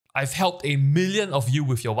I've helped a million of you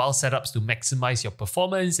with your WoW setups to maximize your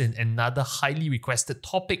performance in another highly requested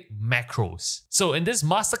topic, macros. So in this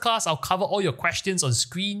masterclass, I'll cover all your questions on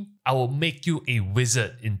screen. I will make you a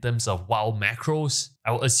wizard in terms of WoW macros.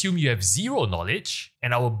 I will assume you have zero knowledge,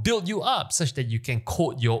 and I will build you up such that you can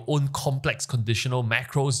code your own complex conditional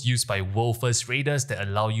macros used by world-first raiders that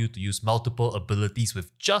allow you to use multiple abilities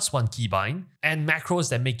with just one keybind, and macros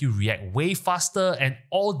that make you react way faster, and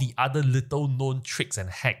all the other little known tricks and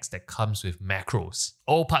hacks that comes with macros.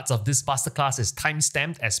 All parts of this masterclass is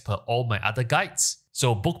time-stamped as per all my other guides.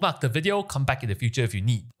 So bookmark the video, come back in the future if you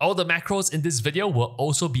need. All the macros in this video will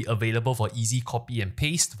also be available for easy copy and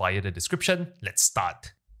paste via the description. Let's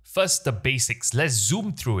start. First, the basics. Let's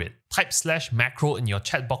zoom through it. Type /macro in your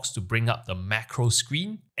chat box to bring up the macro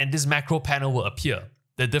screen, and this macro panel will appear.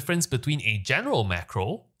 The difference between a general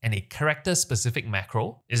macro and a character-specific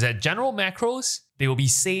macro is that general macros, they will be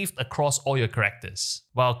saved across all your characters,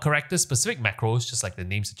 while character-specific macros, just like the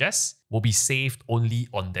name suggests, will be saved only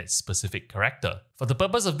on that specific character. For the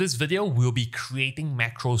purpose of this video, we'll be creating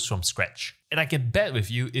macros from scratch. And I can bet with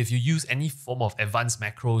you, if you use any form of advanced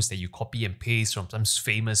macros that you copy and paste from some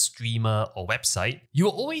famous streamer or website, you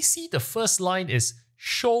will always see the first line is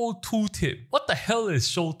showtooltip. What the hell is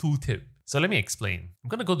showtooltip? So let me explain. I'm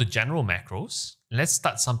going to go to General Macros. Let's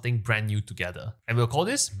start something brand new together. And we'll call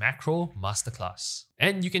this Macro Masterclass.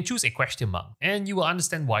 And you can choose a question mark. And you will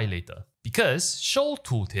understand why later. Because Show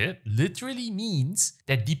Tooltip literally means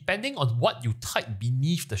that depending on what you type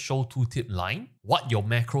beneath the Show Tooltip line, what your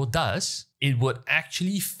macro does, it would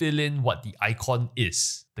actually fill in what the icon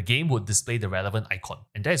is. The game would display the relevant icon.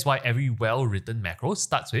 And that is why every well-written macro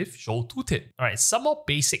starts with Show Tooltip. Alright, some more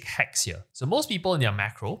basic hacks here. So most people in their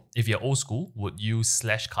macro, if you're old school, would use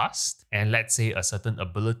 /cast and let's say a certain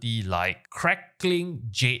ability like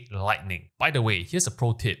𝗥𝗘𝗔𝗬𝗘𝗥. By the way, here's a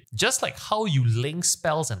pro tip. Just like how you link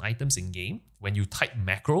spells and items in game, when you type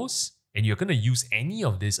macros, and you're going to use any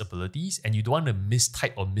of these abilities and you don't want to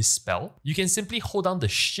mistype or misspell, you can simply hold down the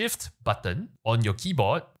Shift button on your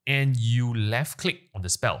keyboard and you left click on the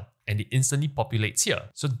spell and it instantly populates here.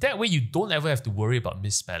 So that way you don't ever have to worry about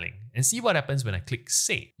misspelling. And see what happens when I click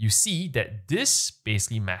save. You see that this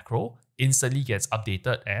basically macro instantly gets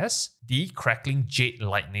updated as the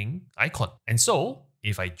𝗥𝗘𝗔𝗬𝗘𝗥 icon. And so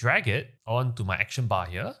if I drag it onto my action bar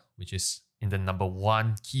here, which is in the number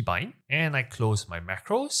 1 keybind, and I close my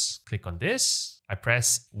macros, click on this, I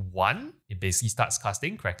press 1, it basically starts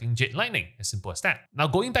casting 𝗥𝗘𝗔𝗬𝗘𝗥, as simple as that. Now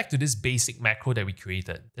going back to this basic macro that we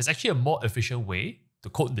created, there's actually a more efficient way to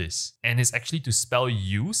code this, and it's actually to spell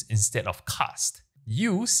use instead of cast.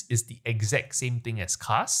 Use is the exact same thing as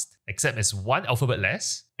cast, except it's one alphabet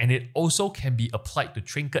less, and it also can be applied to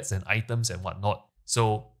trinkets and items and whatnot.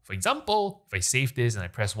 So for example, if I save this and I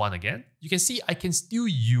press 1 again, you can see I can still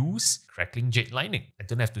use 𝗥𝗘𝗔𝗬𝗘𝗥. I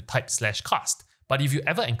don't have to type /cast. But if you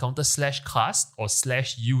ever encounter /cast or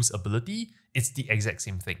 /use ability, it's the exact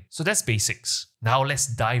same thing. So that's basics. Now let's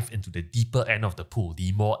dive into the deeper end of the pool,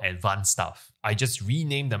 the more advanced stuff. I just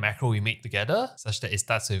renamed the macro we made together such that it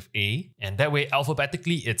starts with A, and that way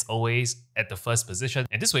alphabetically it's always at the first position,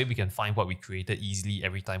 and this way we can find what we created easily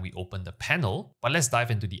every time we open the panel. But let's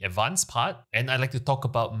dive into the advanced part, and I'd like to talk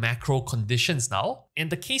about macro conditions now. And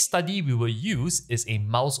the case study we will use is a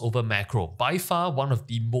Mouseover Macro, by far one of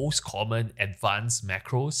the most common advanced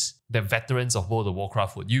macros that veterans of World of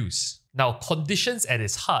Warcraft would use. Now, conditions at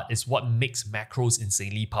its heart is what makes macros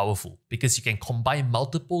insanely powerful, because you can combine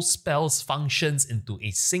multiple spells functions into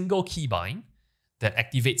a single keybind that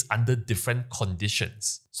activates under different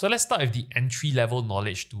conditions. So let's start with the entry-level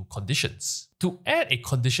knowledge to conditions. To add a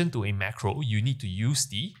condition to a macro, you need to use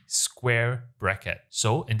the square bracket.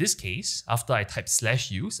 So in this case, after I type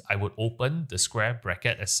 /use, I would open the square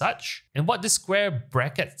bracket as such. And what this square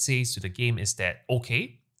bracket says to the game is that,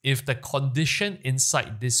 okay, if the condition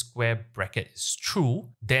inside this square bracket is true,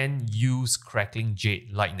 then use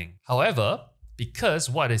𝗥𝗘𝗔𝗬𝗘𝗥. However, because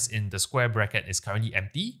what is in the square bracket is currently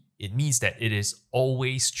empty, it means that it is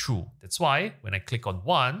always true. That's why when I click on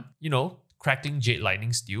 1,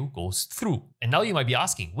 𝗥𝗘𝗔𝗬𝗘𝗥 still goes through. And now you might be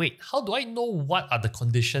asking, wait, how do I know what are the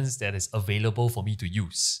conditions that is available for me to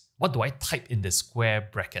use? What do I type in the square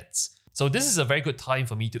brackets? So this is a very good time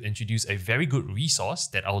for me to introduce a very good resource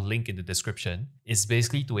that I'll link in the description. It's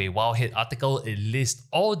basically to a Wowhead article. It lists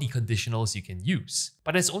all the conditionals you can use.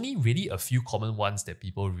 But there's only really a few common ones that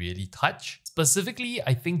people really touch. Specifically,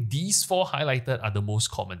 I think these 4 highlighted are the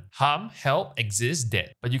most common. Harm, help, exist,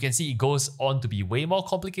 dead. But you can see it goes on to be way more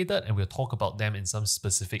complicated, and we'll talk about them in some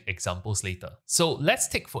specific examples later. So let's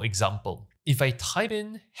take for example, if I type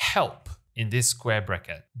in help in this square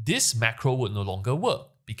bracket, this macro would no longer work.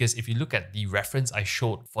 because if you look at the reference I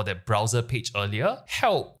showed for that browser page earlier,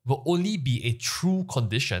 help will only be a true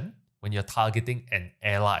condition when you're targeting an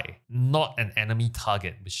ally, not an enemy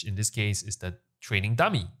target, which in this case is the training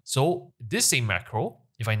dummy. So this same macro,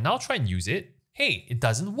 if I now try and use it, hey, it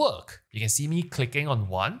doesn't work. You can see me clicking on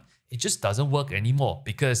one, it just doesn't work anymore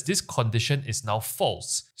because this condition is now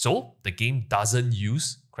false. So the game doesn't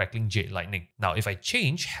use Crackling Jade Lightning. Now, if I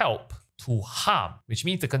change help to harm, which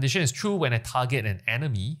means the condition is true when I target an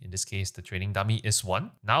enemy, in this case, the training dummy is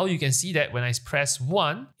 1. Now you can see that when I press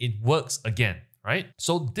 1, it works again, right?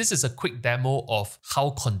 So this is a quick demo of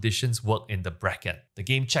how conditions work in the bracket. The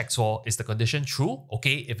game checks for, is the condition true?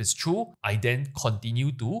 Okay, if it's true, I then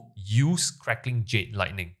continue to use Crackling Jade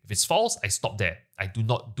Lightning. If it's false, I stop there. I do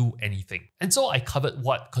not do anything. And so I covered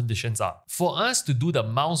what conditions are. For us to do the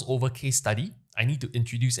Mouseover case study, I need to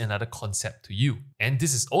introduce another concept to you. And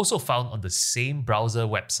this is also found on the same browser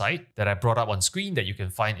website that I brought up on screen that you can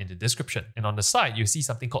find in the description. And on the side, you see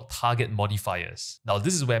something called target modifiers. Now,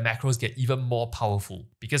 this is where macros get even more powerful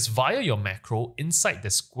because via your macro inside the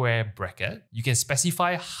square bracket, you can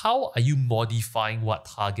specify how are you modifying what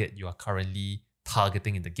target you are currently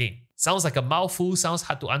targeting in the game. Sounds like a mouthful, sounds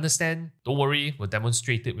hard to understand. Don't worry, we'll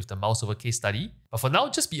demonstrate it with the Mouseover case study. But for now,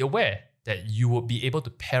 just be aware that you will be able to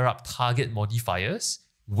pair up target modifiers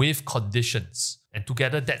with conditions. And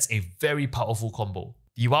together, that's a very powerful combo.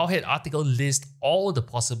 The Wowhead article lists all the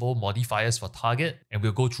possible modifiers for target, and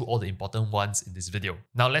we'll go through all the important ones in this video.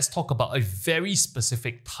 Now let's talk about a very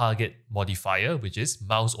specific target modifier, which is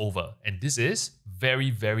Mouseover. And this is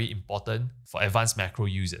very, very important for advanced macro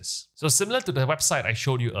users. So similar to the website I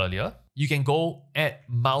showed you earlier, you can go add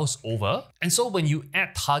Mouseover. And so when you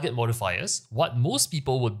add target modifiers, what most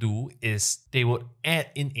people would do is they would add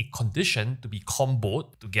in a condition to be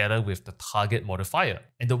comboed together with the target modifier.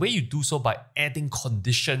 And the way you do so by adding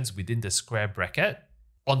conditions within the square bracket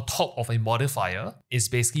on top of a modifier is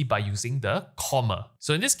basically by using the comma.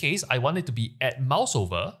 So in this case, I want it to be add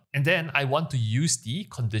Mouseover, and then I want to use the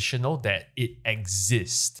conditional that it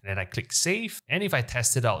exists. And then I click save. And if I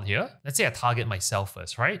test it out here, let's say I target myself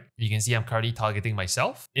first, right? You can see I'm currently targeting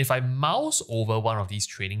myself. If I mouse over one of these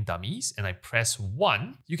training dummies and I press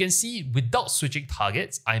 1, you can see without switching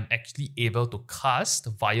targets, I'm actually able to cast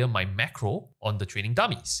via my macro on the training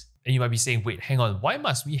dummies. And you might be saying, wait, hang on, why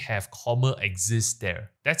must we have comma exist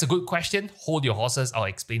there? That's a good question. Hold your horses, I'll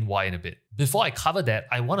explain why in a bit. Before I cover that,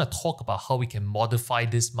 I want to talk about how we can modify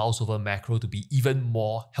this Mouseover macro to be even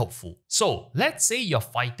more helpful. So let's say you're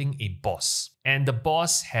fighting a boss, and the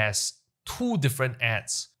boss has 2 different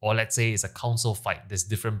ads, or let's say it's a council fight, there's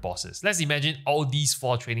different bosses. Let's imagine all these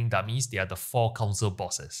 4 training dummies, they are the 4 council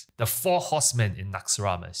bosses, the 4 horsemen in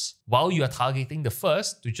𝗥𝗏𝗔𝗦𝗏. While you are targeting the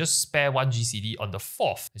first, to just spare 1 GCD on the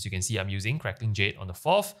 4th. As you can see, I'm using Crackling Jade on the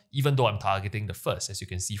 4th, even though I'm targeting the first, as you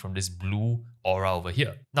can see from this blue aura over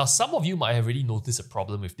here. Now, some of you might have already noticed a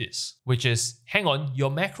problem with this, which is, hang on,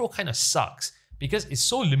 your macro kind of sucks. Because it's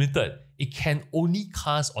so limited, it can only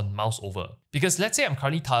cast on Mouseover. Because let's say I'm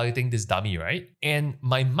currently targeting this dummy, right? And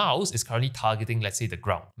my mouse is currently targeting, let's say, the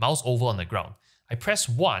ground. Mouseover on the ground. I press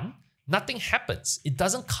 1, nothing happens. It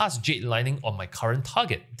doesn't cast Jade Lightning on my current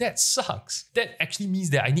target. That sucks. That actually means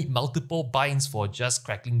that I need multiple binds for just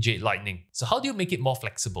Crackling Jade Lightning. So how do you make it more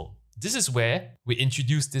flexible? This is where we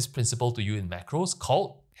introduce this principle to you in macros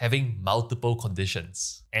called having multiple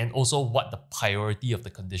conditions, and also what the priority of the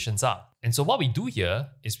conditions are. And so what we do here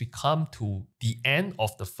is we come to the end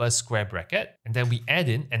of the first square bracket, and then we add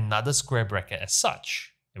in another square bracket as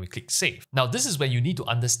such, and we click save. Now this is when you need to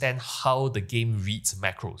understand how the game reads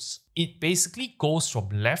macros. It basically goes from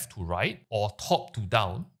left to right or top to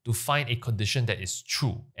down to find a condition that is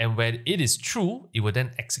true. And when it is true, it will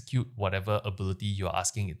then execute whatever ability you're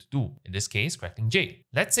asking it to do. In this case, Crackling Jade.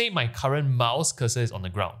 Let's say my current mouse cursor is on the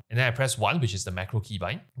ground, and then I press 1, which is the macro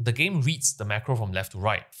keybind. The game reads the macro from left to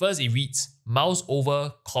right. First, it reads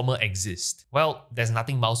Mouseover, exist. Well, there's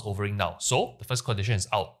nothing mouse-overing now. So the first condition is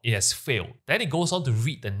out. It has failed. Then it goes on to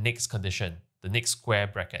read the next condition, the next square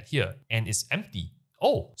bracket here, and it's empty.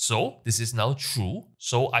 Oh, so this is now true.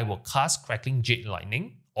 So I will cast Crackling Jade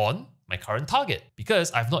Lightning on my current target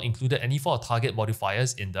because I've not included any for target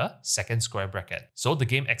modifiers in the second square bracket. So the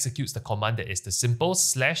game executes the command that is the simple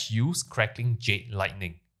 /use Crackling Jade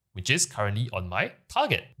Lightning, which is currently on my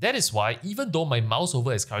target. That is why even though my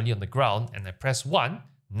Mouseover is currently on the ground and I press 1,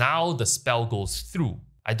 now the spell goes through.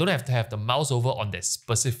 I don't have to have the Mouseover on that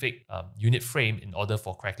specific unit frame in order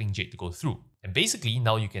for Crackling Jade to go through. And basically,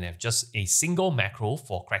 now you can have just a single macro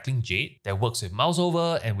for Crackling Jade that works with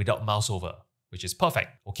Mouseover and without Mouseover, which is perfect.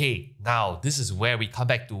 Okay, now this is where we come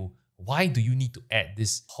back to why do you need to add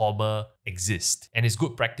this 𝗤𝗏𝗔𝗬𝗘? And it's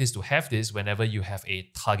good practice to have this whenever you have a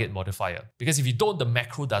target modifier. Because if you don't, the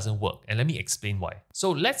macro doesn't work. And let me explain why.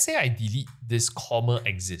 So let's say I delete this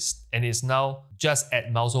𝗤𝗏𝗔𝗬𝗘 and it's now just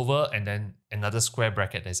add mouse over and then another square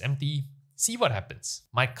bracket that's empty. See what happens.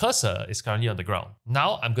 My cursor is currently on the ground.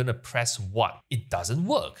 Now I'm going to press 1. It doesn't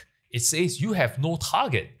work. It says you have no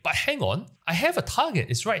target. But hang on, I have a target.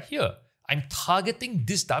 It's right here. I'm targeting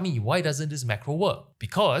this dummy. Why doesn't this macro work?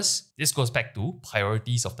 Because this goes back to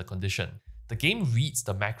priorities of the condition. The game reads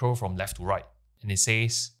the macro from left to right. And it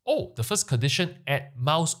says, oh, the first condition, add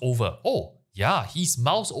mouse over. Oh, yeah, he's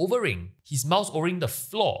mouse overing. He's mouse overing the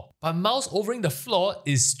floor. But mouse overing the floor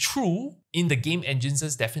is true in the game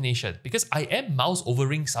engine's definition because I am mouse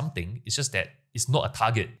overing something. It's just that it's not a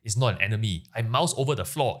target. It's not an enemy. I mouse over the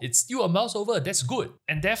floor. It's still a mouse over. That's good.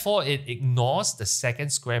 And therefore, it ignores the second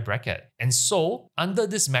square bracket. And so, under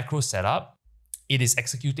this macro setup, it is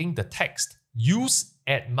executing the text. Use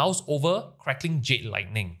add mouse over crackling jade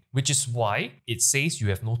lightning, which is why it says you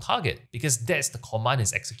have no target because that's the command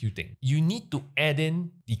it's executing. You need to add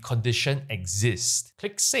in the condition exist.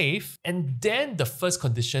 Click save and then the first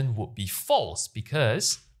condition would be false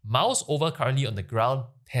because mouse over currently on the ground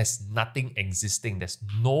has nothing existing. There's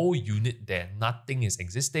no unit there. Nothing is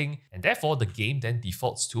existing. And therefore the game then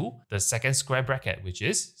defaults to the second square bracket, which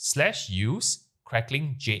is /use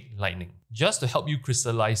crackling jade lightning. Just to help you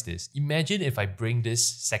crystallize this, imagine if I bring this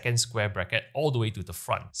second square bracket all the way to the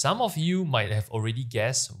front. Some of you might have already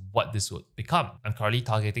guessed what this would become. I'm currently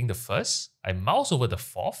targeting the first, I mouse over the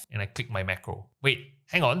fourth, and I click my macro. Wait,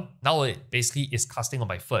 hang on. Now it basically is casting on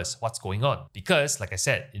my first. What's going on? Because, like I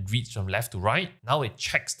said, it reads from left to right. Now it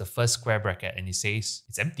checks the first square bracket and it says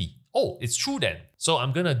it's empty. Oh, it's true then. So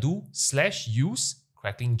I'm gonna do /use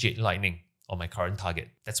crackling jade lightning on my current target.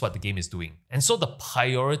 That's what the game is doing. And so the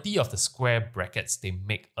priority of the square brackets, they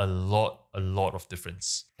make a lot of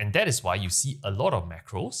difference. And that is why you see a lot of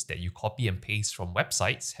macros that you copy and paste from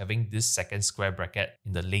websites having this second square bracket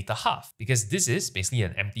in the later half, because this is basically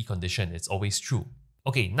an empty condition. It's always true.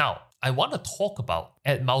 Okay, now I want to talk about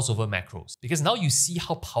add mouse over macros because now you see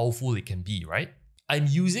how powerful it can be, right? I'm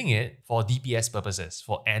using it for DPS purposes,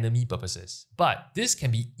 for enemy purposes, but this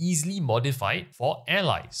can be easily modified for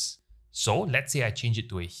allies. So let's say I change it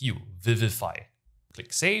to a hue, Vivify.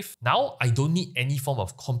 Click save. Now I don't need any form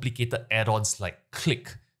of complicated add-ons like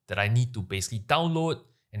Click that I need to basically download,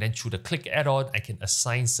 and then through the Click add-on, I can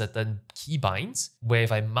assign certain keybinds where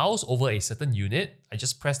if I mouse over a certain unit, I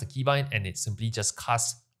just press the keybind and it simply just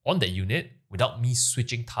casts on that unit without me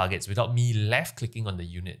switching targets, without me left clicking on the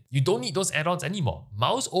unit. You don't need those add-ons anymore.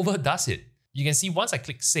 Mouse over does it. You can see once I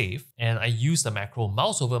click save and I use the macro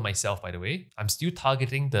mouse over myself, by the way, I'm still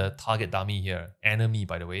targeting the target dummy here, enemy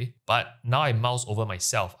by the way, but now I mouse over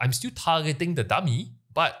myself. I'm still targeting the dummy,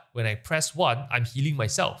 but when I press 1, I'm healing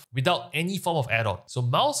myself without any form of add-on. So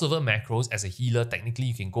mouse over macros as a healer, technically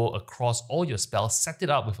you can go across all your spells, set it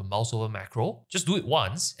up with a mouse over macro, just do it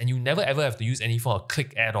once and you never ever have to use any form of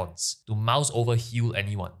click add-ons to mouse over heal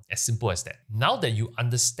anyone. As simple as that. Now that you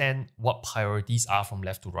understand what priorities are from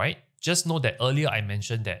left to right, just know that earlier I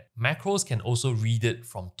mentioned that macros can also read it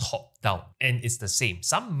from top down. And it's the same.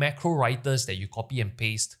 Some macro writers that you copy and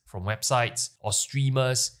paste from websites or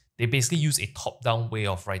streamers, they basically use a top-down way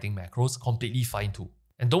of writing macros, completely fine too.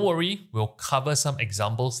 And don't worry, we'll cover some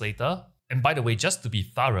examples later. And by the way, just to be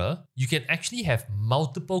thorough, you can actually have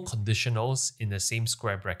multiple conditionals in the same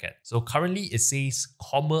square bracket. So currently it says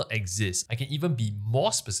 _exist. I can even be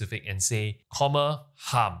more specific and say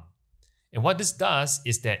 _harm. And what this does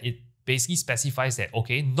is that it basically specifies that,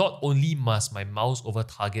 okay, not only must my mouse over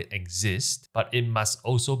target exist, but it must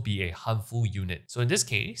also be a harmful unit. So in this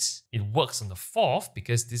case, it works on the fourth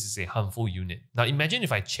because this is a harmful unit. Now imagine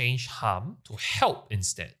if I change harm to help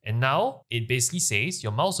instead. And now it basically says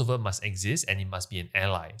your mouse over must exist and it must be an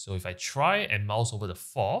ally. So if I try and mouse over the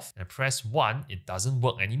fourth and I press 1, it doesn't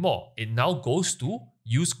work anymore. It now goes to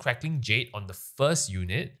use crackling jade on the first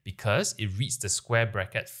unit because it reads the square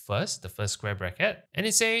bracket first, the first square bracket, and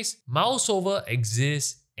it says mouse over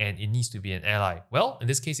exists and it needs to be an ally. Well, in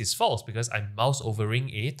this case, it's false because I'm mouse overing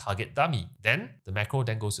a target dummy. Then the macro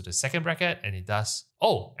then goes to the second bracket and it does,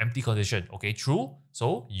 oh, empty condition. Okay, true.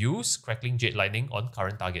 So use crackling jade lightning on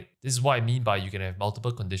current target. This is what I mean by you can have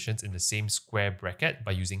multiple conditions in the same square bracket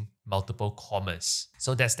by using multiple commas.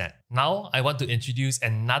 So that's that. Now I want to introduce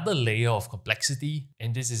another layer of complexity,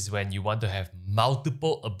 and this is when you want to have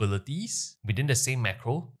multiple abilities within the same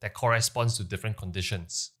macro that corresponds to different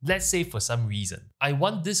conditions. Let's say for some reason, I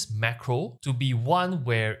want this macro to be one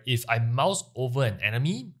where if I mouse over an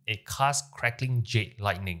enemy, it casts Crackling Jade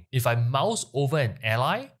Lightning. If I mouse over an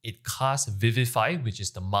ally, it casts Vivify, which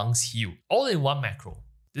is the Monk's Heal, all in one macro.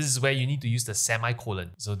 This is where you need to use the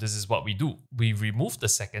semicolon. So this is what we do. We remove the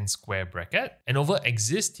second square bracket, and over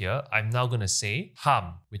exist here, I'm now going to say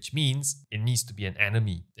harm, which means it needs to be an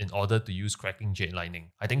enemy in order to use Crackling Jade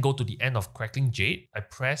Lightning. I then go to the end of Crackling Jade, I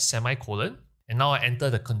press semicolon, and now I enter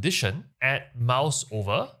the condition, add mouse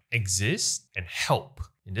over, exist, and help.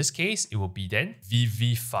 In this case, it will be then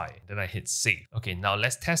Vivify. Then I hit save. Okay, now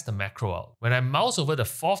let's test the macro out. When I mouse over the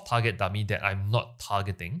 4th target dummy that I'm not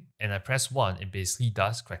targeting, and I press 1, it basically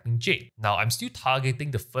does Crackling Jade. Now I'm still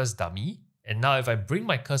targeting the first dummy, and now if I bring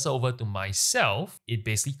my cursor over to myself, it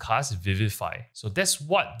basically casts Vivify. So that's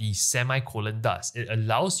what the semicolon does. It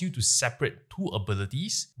allows you to separate two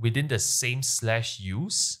abilities within the same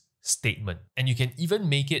 /use statement. And you can even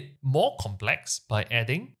make it more complex by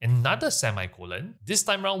adding another semicolon, this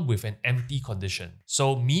time around with an empty condition.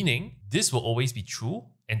 So meaning this will always be true,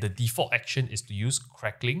 and the default action is to use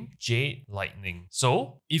Crackling Jade Lightning.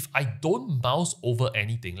 So if I don't mouse over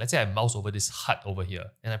anything, let's say I mouse over this hut over here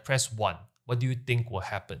and I press 1, what do you think will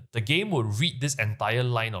happen? The game will read this entire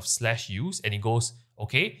line of /use and it goes,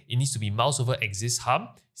 okay, it needs to be mouse over exist harm.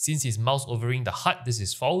 Since he's mouse overing the hut, this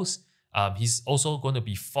is false. He's also going to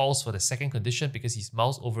be false for the second condition because he's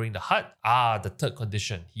mouse overing the hut. The third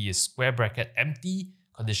condition, he is square bracket empty,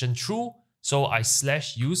 condition true. So I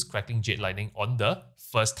 /use Crackling Jade Lightning on the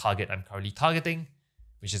first target I'm currently targeting,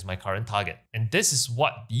 which is my current target. And this is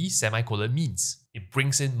what the semicolon means. It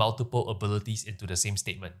brings in multiple abilities into the same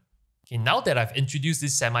statement. Okay, now that I've introduced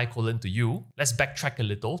this semicolon to you, let's backtrack a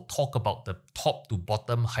little, talk about the top to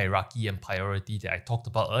bottom hierarchy and priority that I talked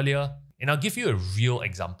about earlier. And I'll give you a real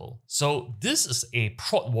example. So this is a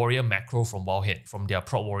Prot Warrior macro from Wowhead, from their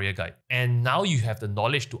Prot Warrior guide. And now you have the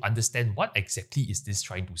knowledge to understand what exactly is this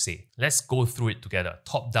trying to say. Let's go through it together,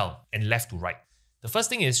 top down and left to right. The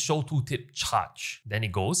first thing is showtooltip charge. Then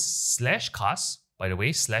it goes /cast. By the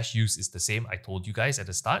way, /use is the same I told you guys at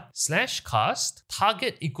the start. /cast,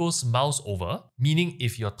 target equals mouse over, meaning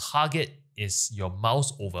if your target is your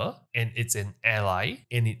mouse over and it's an ally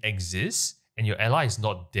and it exists, and your ally is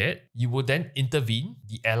not dead, you will then intervene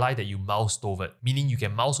the ally that you moused over, meaning you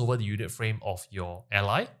can mouse over the unit frame of your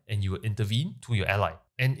ally and you will intervene to your ally.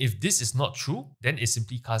 And if this is not true, then it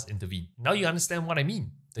simply casts intervene. Now you understand what I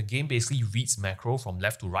mean. The game basically reads macro from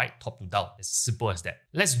left to right, top to down. It's simple as that.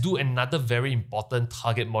 Let's do another very important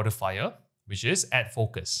target modifier, which is add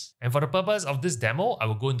focus. And for the purpose of this demo, I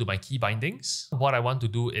will go into my key bindings. What I want to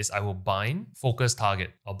do is I will bind focus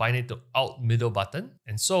target. I'll bind it to Alt middle button.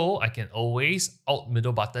 And so I can always Alt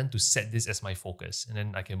middle button to set this as my focus. And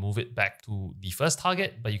then I can move it back to the first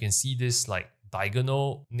target, but you can see this like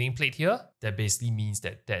diagonal nameplate here. That basically means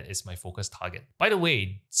that that is my focus target. By the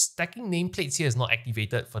way, stacking nameplates here is not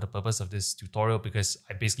activated for the purpose of this tutorial because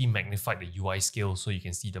I basically magnified the UI scale so you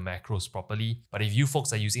can see the macros properly. But if you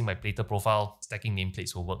folks are using my plater profile, stacking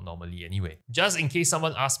nameplates will work normally anyway. Just in case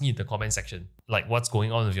someone asks me in the comment section, like what's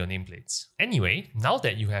going on with your nameplates. Anyway, now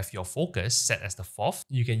that you have your focus set as the 4th,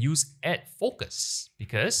 you can use add focus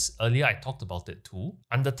because earlier I talked about it too.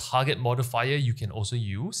 Under target modifier, you can also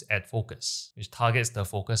use add focus, which targets the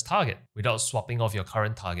focus target without swapping off your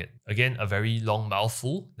current target. Again, a very long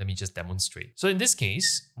mouthful. Let me just demonstrate. So in this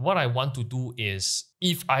case, what I want to do is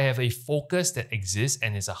if I have a focus that exists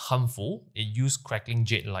and is a harmful, it uses Crackling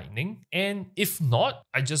Jade Lightning. And if not,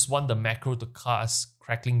 I just want the macro to cast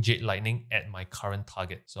Crackling Jade Lightning at my current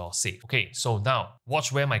target. So I'll save. Okay, so now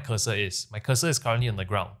watch where my cursor is. My cursor is currently on the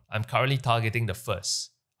ground. I'm currently targeting the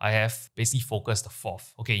first. I have basically focused the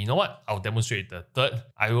 4th. Okay, you know what? I'll demonstrate the 3rd.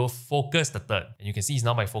 I will focus the 3rd. And you can see it's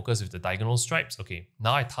now my focus with the diagonal stripes. Okay,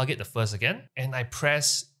 now I target the first again and I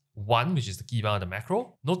press 1, which is the keybound of the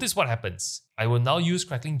macro. Notice what happens. I will now use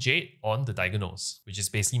Crackling Jade on the diagonals, which is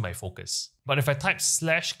basically my focus. But if I type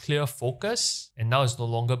 /clear focus, and now it's no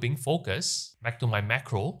longer being focused, back to my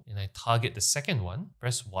macro, and I target the second one,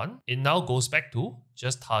 press 1, it now goes back to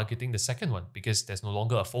just targeting the second one because there's no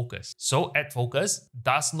longer a focus. So add focus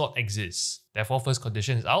does not exist. Therefore, first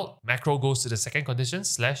condition is out. Macro goes to the second condition,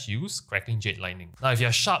 /use Crackling Jade Lightning. Now, if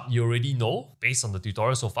you're sharp, you already know, based on the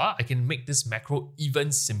tutorial so far, I can make this macro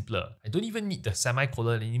even simpler. I don't even need the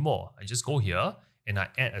semicolon anymore. I just go here and I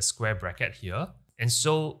add a square bracket here. And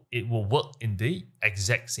so it will work in the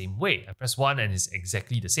exact same way. I press 1 and it's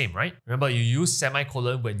exactly the same, right? Remember, you use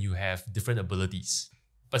semicolon when you have different abilities.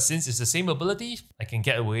 But since it's the same ability, I can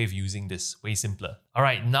get away with using this way simpler. All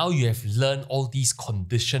right, now you have learned all these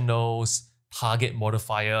conditionals, target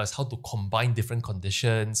modifiers, how to combine different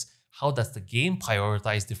conditions, How does the game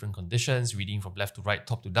prioritize different conditions, reading from left to right,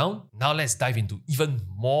 top to down? Now let's dive into even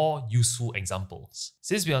more useful examples.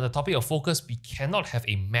 Since we're on the topic of focus, we cannot have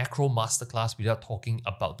a macro masterclass without talking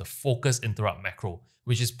about the focus interrupt macro,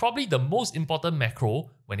 which is probably the most important macro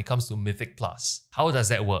when it comes to Mythic Plus. How does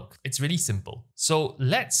that work? It's really simple. So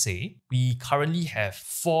let's say we currently have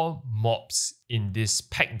 4 mobs in this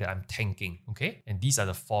pack that I'm tanking, okay? And these are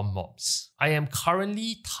the 4 mobs. I am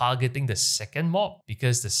currently targeting the second mob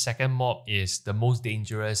because the second mob is the most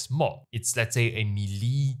dangerous mob. It's, let's say, a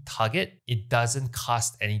melee target. It doesn't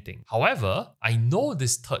cast anything. However, I know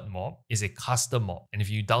this third mob is a caster mob. And if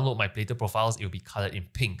you download my plater profiles, it will be colored in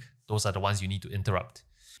pink. Those are the ones you need to interrupt.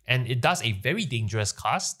 And it does a very dangerous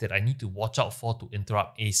cast that I need to watch out for to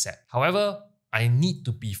interrupt ASAP. However, I need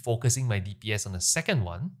to be focusing my DPS on the second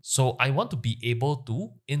one. So I want to be able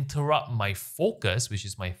to interrupt my focus, which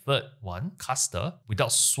is my third one, caster,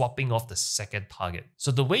 without swapping off the second target. So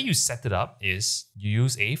the way you set it up is you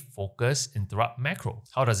use a focus interrupt macro.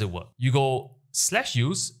 How does it work? You go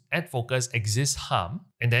 /use add focus exists harm,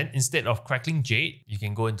 and then instead of crackling jade, you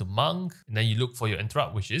can go into monk, and then you look for your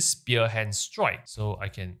interrupt, which is spear hand strike. So I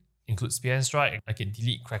can include spear hand strike, I can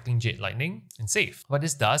delete crackling jade lightning and save. What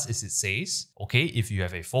this does is it says, okay, if you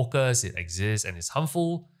have a focus, it exists and it's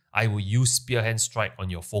harmful, I will use spear hand strike on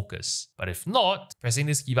your focus. But if not, pressing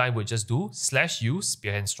this keybind would just do /use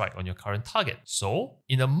spear hand strike on your current target. So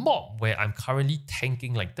in a mob where I'm currently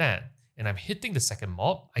tanking like that, and I'm hitting the second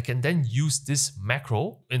mob, I can then use this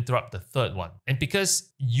macro to interrupt the third one. And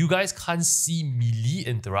because you guys can't see melee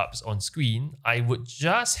interrupts on screen, I would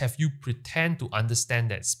just have you pretend to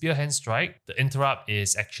understand that spear hand strike, the interrupt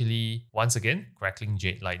is actually, once again, crackling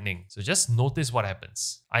jade lightning. So just notice what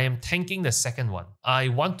happens. I am tanking the second one. I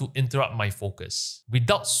want to interrupt my focus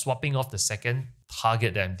without swapping off the second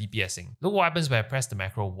target that I'm DPSing. Look what happens when I press the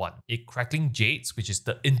macro 1. It crackling jades, which is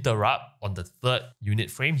the interrupt on the third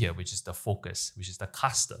unit frame here, which is the focus, which is the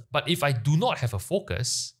caster. But if I do not have a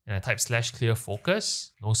focus, and I type /clear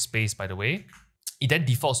focus, no space by the way, it then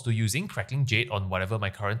defaults to using crackling jade on whatever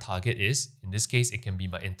my current target is. In this case, it can be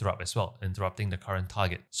my interrupt as well, interrupting the current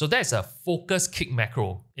target. So that's a focus kick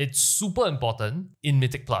macro. It's super important in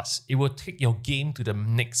Mythic Plus. It will take your game to the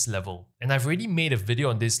next level. And I've already made a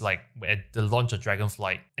video on this like at the launch of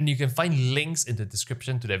Dragonflight. And you can find links in the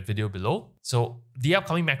description to that video below. So the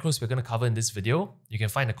upcoming macros we're going to cover in this video, you can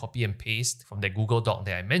find a copy and paste from that Google Doc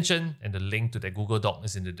that I mentioned. And the link to that Google Doc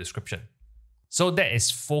is in the description. So that is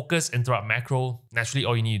focus interrupt macro. Naturally,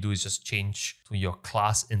 all you need to do is just change to your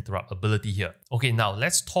class interrupt ability here. Okay, now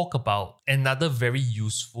let's talk about another very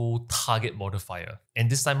useful target modifier. And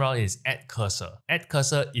this time around is add cursor. Add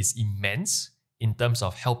cursor is immense in terms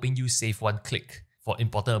of helping you save one click for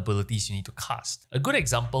important abilities you need to cast. A good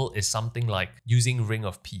example is something like using Ring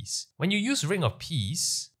of Peace. When you use Ring of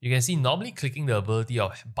Peace, you can see normally clicking the ability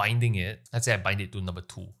of binding it. Let's say I bind it to number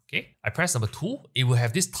 2, okay? I press number 2, it will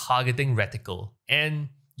have this targeting reticle, and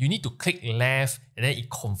you need to click left and then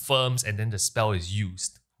it confirms and then the spell is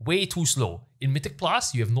used. Way too slow. In Mythic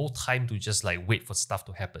Plus, you have no time to just like wait for stuff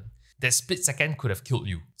to happen. That split second could have killed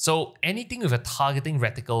you. So anything with a targeting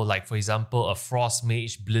reticle, like for example, a Frost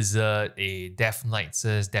Mage Blizzard, a Death Knight's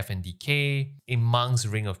Death and Decay, a Monk's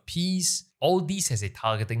Ring of Peace, all these has a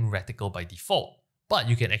targeting reticle by default. But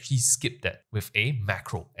you can actually skip that with a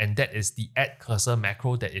macro. And that is the add cursor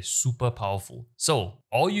macro that is super powerful. So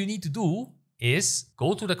all you need to do is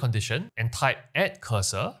go to the condition and type add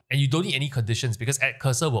cursor. And you don't need any conditions because add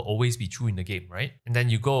cursor will always be true in the game, right? And then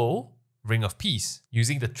you go Ring of Peace.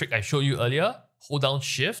 Using the trick I showed you earlier, hold down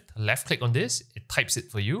shift, left click on this, it types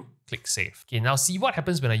it for you, click save. Okay, now see what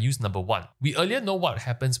happens when I use number 1. We earlier know what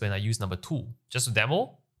happens when I use number 2. Just to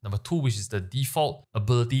demo, number 2, which is the default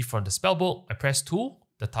ability from the spellbook, I press 2,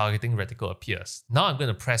 the targeting reticle appears. Now I'm going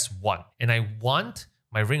to press 1 and I want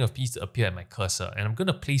my Ring of Peace to appear at my cursor, and I'm going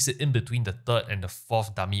to place it in between the 3rd and the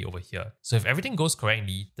 4th dummy over here. So if everything goes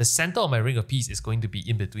correctly, the center of my Ring of Peace is going to be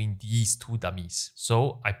in between these 2 dummies.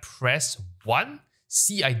 So I press 1.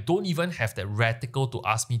 See, I don't even have that reticle to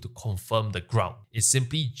ask me to confirm the ground. It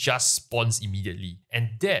simply just spawns immediately. And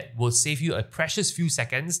that will save you a precious few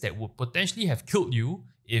seconds that would potentially have killed you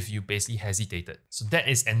if you basically hesitated. So that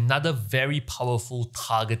is another very powerful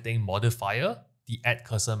targeting modifier, the add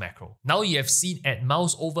cursor macro. Now you have seen add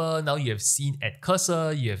mouse over, now you have seen add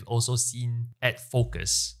cursor, you have also seen add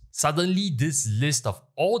focus. Suddenly this list of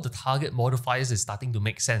all the target modifiers is starting to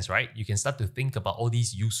make sense, right? You can start to think about all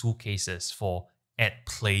these useful cases for add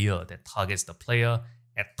player that targets the player,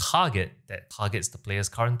 @target, that targets the player's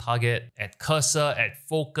current target, @cursor,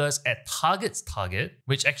 @focus, @targets target,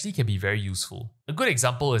 which actually can be very useful. A good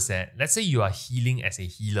example is that, let's say you are healing as a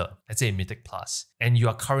healer, let's say a Mythic Plus, and you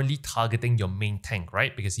are currently targeting your main tank,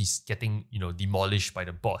 right? Because he's getting, demolished by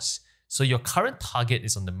the boss. So your current target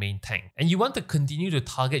is on the main tank, and you want to continue to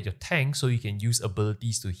target your tank so you can use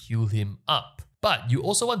abilities to heal him up. But you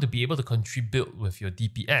also want to be able to contribute with your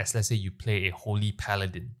DPS. Let's say you play a Holy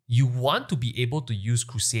Paladin. You want to be able to use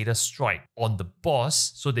Crusader Strike on the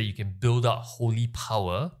boss so that you can build up holy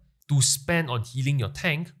power to spend on healing your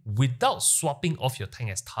tank without swapping off your tank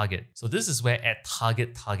as target. So this is where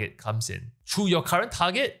 @target comes in. Through your current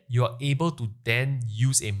target, you are able to then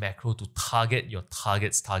use a macro to target your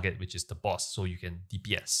target's target, which is the boss, so you can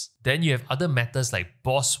DPS. Then you have other methods like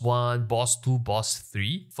boss 1, boss 2, boss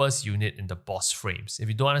 3, first unit in the boss frames. If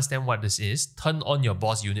you don't understand what this is, turn on your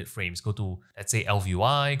boss unit frames. Go to, let's say,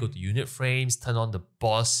 LVI, go to unit frames, turn on the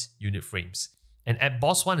boss unit frames. And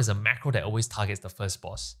 @boss 1 is a macro that always targets the first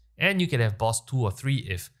boss. And you can have boss 2 or 3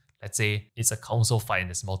 if, let's say, it's a council fight and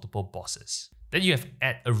there's multiple bosses. Then you have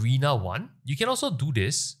 @arena 1. You can also do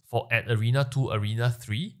this for @arena 2, arena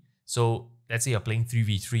 3. So let's say you're playing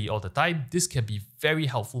 3v3 all the time. This can be very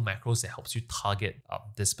helpful macros that helps you target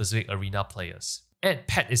the specific arena players.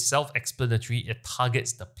 @pet is self-explanatory. It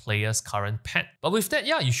targets the player's current pet. But with that,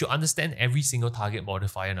 you should understand every single target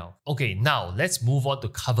modifier now. Okay, now let's move on to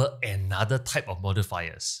cover another type of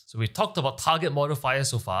modifiers. So we've talked about target modifiers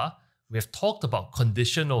so far. We have talked about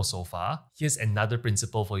conditional so far. Here's another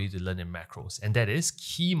principle for you to learn in macros, and that is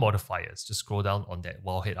key modifiers. Just scroll down on that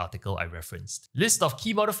Wowhead article I referenced. List of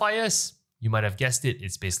key modifiers. You might have guessed it.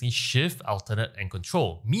 It's basically shift, alternate, and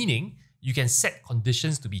control, meaning you can set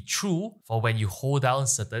conditions to be true for when you hold down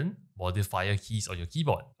certain modifier keys on your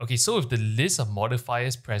keyboard. Okay, so with the list of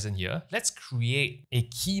modifiers present here, let's create a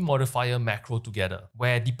key modifier macro together,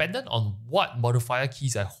 where dependent on what modifier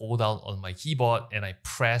keys I hold down on my keyboard and I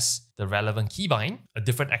press the relevant keybind, a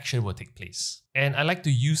different action will take place. And I like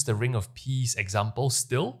to use the Ring of Peace example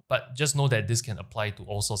still, but just know that this can apply to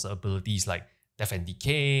all sorts of abilities like Death and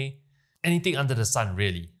Decay, anything under the sun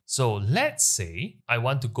really. So let's say I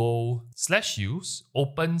want to go /use,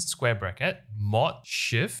 open square bracket, mod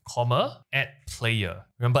shift, comma, @player.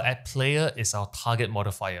 Remember, @player is our target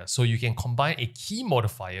modifier. So you can combine a key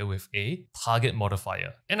modifier with a target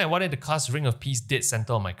modifier. And I wanted to cast Ring of Peace dead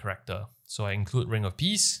center on my character. So I include Ring of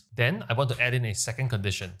Peace. Then I want to add in a second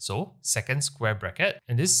condition. So second square bracket.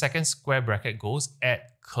 And this second square bracket goes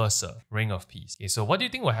 @cursor, Ring of Peace. Okay, so what do you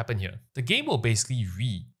think will happen here? The game will basically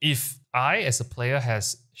read, if I as a player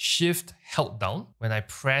has shift held down when I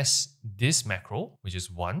press this macro, which is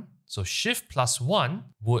 1. So shift +1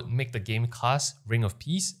 would make the game cast Ring of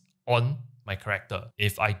Peace on my character.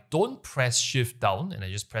 If I don't press shift down and I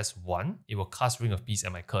just press 1, it will cast Ring of Peace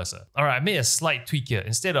at my cursor. Alright, I made a slight tweak here.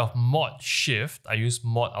 Instead of mod shift, I use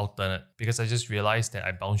mod alternate because I just realized that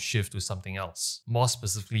I bound shift to something else. More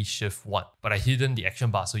specifically shift 1. But I hidden the action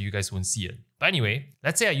bar so you guys won't see it. But anyway,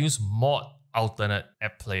 let's say I use mod alternate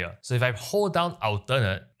 @player. So if I hold down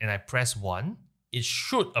alternate and I press 1, it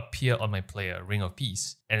should appear on my player, Ring of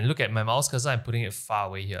Peace. And look at my mouse cursor, I'm putting it far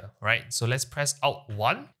away here, right? So let's press Alt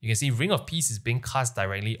 1. You can see Ring of Peace is being cast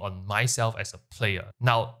directly on myself as a player.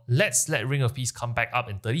 Now, let's let Ring of Peace come back up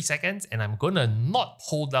in 30 seconds, and I'm gonna not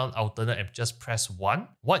hold down alternate and just press 1.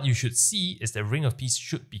 What you should see is that Ring of Peace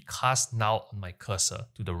should be cast now on my cursor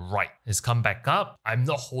to the right. It's come back up. I'm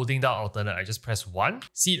not holding down alternate, I just press 1.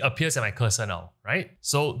 See, it appears at my cursor now, right?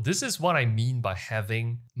 So this is what I mean by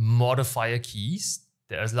having modifier keys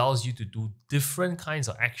that allows you to do different kinds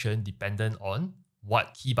of action dependent on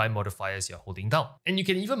what keybind modifiers you're holding down. And you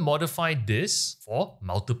can even modify this for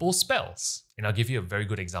multiple spells. And I'll give you a very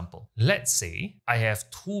good example. Let's say I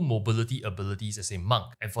have 2 mobility abilities as a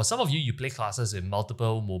monk. And for some of you, you play classes with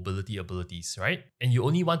multiple mobility abilities, right? And you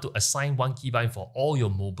only want to assign 1 keybind for all your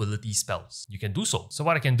mobility spells. You can do so. So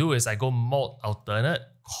what I can do is I go mod alternate,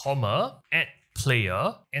 comma,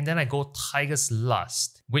 @player, and then I go Tiger's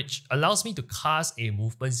Lust, which allows me to cast a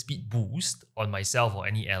movement speed boost on myself or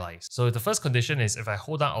any allies. So the first condition is if I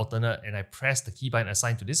hold down alternate and I press the keybind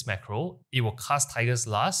assigned to this macro, it will cast Tiger's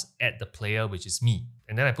Lust at the player, which is me.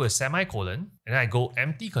 And then I put a semicolon, and then I go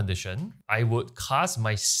empty condition. I would cast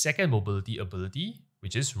my second mobility ability,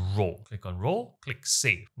 which is roll. Click on roll, click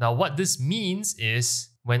save. Now what this means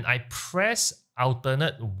is when I press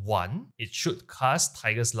alternate 1, it should cast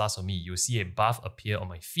Tiger's Lust on me. You'll see a buff appear on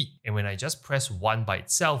my feet. And when I just press 1 by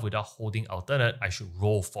itself without holding alternate, I should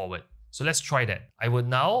roll forward. So let's try that. I will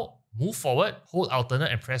now move forward, hold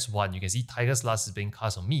alternate and press 1. You can see 𝗙𝗪𝗔𝗬𝗘𝗧 is being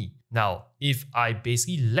cast on me. Now, if I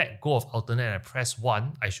basically let go of alternate and I press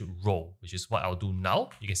 1, I should roll, which is what I'll do now.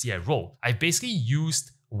 You can see I roll. I basically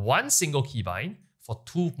used one single keybind for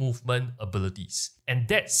 2 movement abilities. And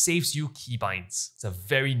that saves you keybinds. It's a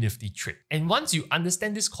very nifty trick. And once you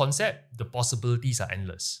understand this concept, the possibilities are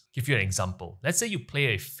endless. Give you an example. Let's say you play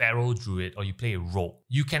a Pharaoh Druid or you play a Rogue.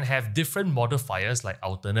 You can have different modifiers like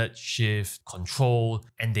alternate, shift, control,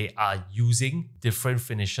 and they are using different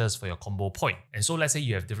finishers for your combo point. And so let's say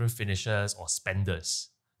you have different finishers or spenders.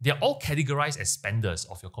 They're all categorized as spenders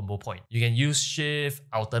of your combo point. You can use shift,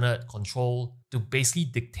 alternate, control to basically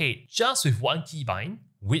dictate just with one keybind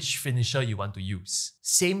which finisher you want to use.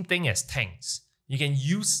 Same thing as tanks. You can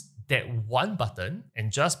use that one button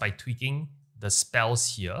and just by tweaking the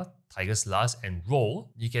spells here, 𝗙𝗪𝗔𝗬𝗘 and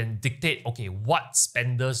roll, you can dictate, okay, what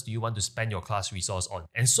spenders do you want to spend your class resource on?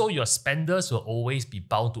 And so your spenders will always be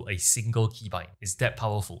bound to a single keybind. It's that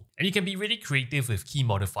powerful. And you can be really creative with key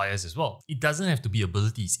modifiers as well. It doesn't have to be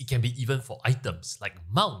abilities. It can be even for items like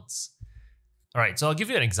mounts. All right, so I'll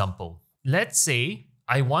give you an example. Let's say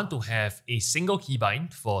I want to have a single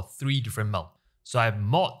keybind for 3 different mounts. So I have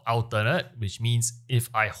mod alternate, which means if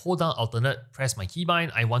I hold down alternate, press my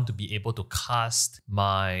keybind, I want to be able to cast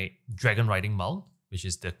my dragon riding mount, which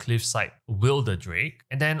is the cliffside 𝗪𝗪𝗔𝗬𝗘𝗧.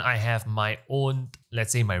 And then I have my own,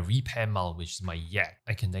 let's say my repair mount, which is my yak.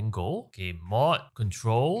 I can then go, okay, mod,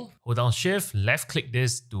 control, hold down shift, left click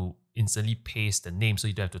this to instantly paste the name so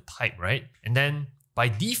you don't have to type, right? And then by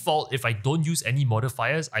default, if I don't use any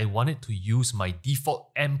modifiers, I want it to use my default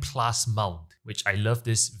M+ mount, which I love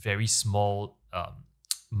this very small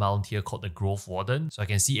mount here called the Growth Warden. So I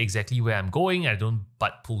can see exactly where I'm going. I don't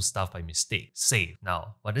butt pull stuff by mistake. Save.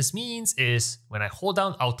 Now, what this means is when I hold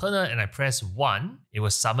down alternate and I press 1, it will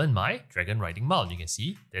summon my dragon riding mount. You can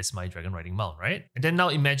see there's my dragon riding mount, right? And then now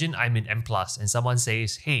imagine I'm in M+ and someone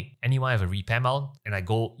says, hey, anyone have a repair mount? And I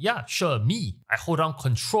go, yeah, sure, me. I hold down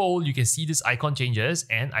control. You can see this icon changes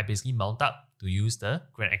and I basically mount up to use the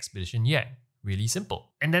Grand Expedition yak. Really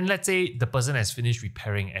simple. And then let's say the person has finished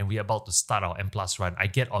repairing and we're about to start our M+ run. I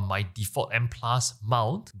get on my default M+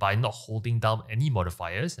 mount by not holding down any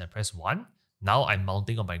modifiers and I press 1. Now I'm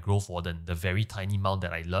mounting on my Growth Warden, the very tiny mount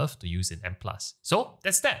that I love to use in M+. So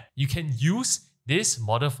that's that. You can use this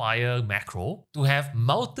modifier macro to have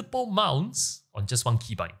multiple mounts on just one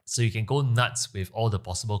keybind. So you can go nuts with all the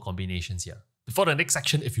possible combinations here. Before the next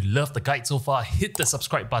section, if you love the guide so far, hit the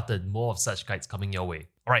subscribe button. More of such guides coming your way.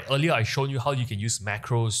 Alright, earlier I showed you how you can use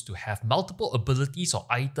macros to have multiple abilities or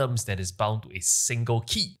items that is bound to a single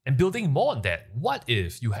key. And building more on that, what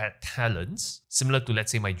if you had talents, similar to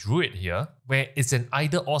let's say my druid here, where it's an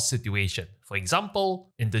either or situation. For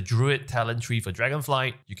example, in the druid talent tree for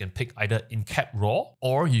Dragonflight, you can pick either in-cap raw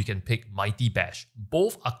or you can pick mighty bash.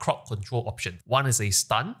 Both are crowd control options. One is a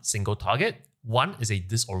stun, single target. One is a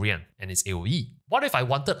disorient and it's AoE. What if I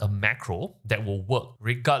wanted a macro that will work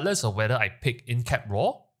regardless of whether I pick in-cap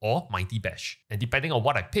raw or mighty bash? And depending on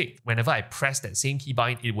what I pick, whenever I press that same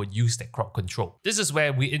keybind, it would use that crowd control. This is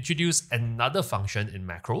where we introduce another function in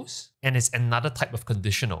macros, and it's another type of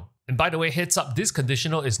conditional. And by the way, heads up, this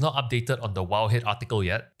conditional is not updated on the Wowhead article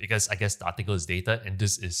yet, because I guess the article is dated and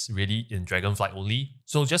this is really in Dragonflight only.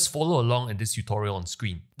 So just follow along in this tutorial on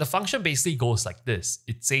screen. The function basically goes like this.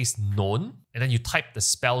 It says known, and then you type the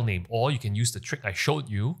spell name, or you can use the trick I showed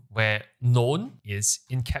you where known is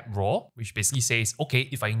in-cap raw, which basically says, okay,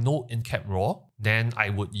 if I know in-cap raw, then I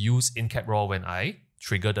would use in-cap raw when I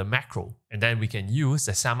trigger the macro. And then we can use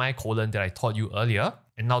the semicolon that I taught you earlier.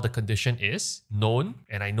 And now the condition is known,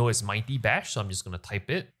 and I know it's mighty bash, so I'm just going to type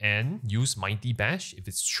it and use mighty bash if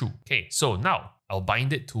it's true. Okay, so now I'll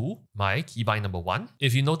bind it to my keybind number 1.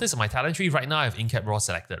 If you notice on my talent tree right now, I have in-cap raw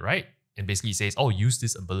selected, right? And basically it says, oh, use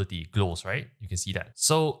this ability, glows, right? You can see that.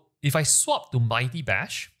 So if I swap to mighty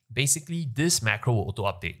bash, basically this macro will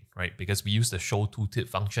auto-update, right? Because we use the show tooltip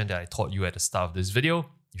function that I taught you at the start of this video.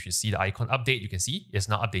 If you see the icon update, you can see it's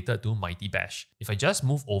now updated to Mighty Bash. If I just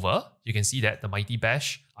move over, you can see that the Mighty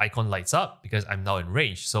Bash icon lights up because I'm now in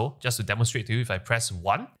range. So just to demonstrate to you, if I press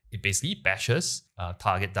 1, it basically bashes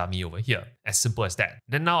target dummy over here. As simple as that.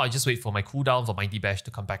 Then now I just wait for my cooldown for Mighty Bash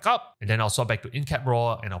to come back up, and then I'll swap back to in-cap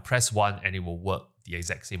raw and I'll press 1 and it will work the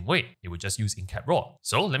exact same way. It will just use in-cap raw.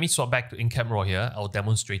 So let me swap back to in-cap raw here. I'll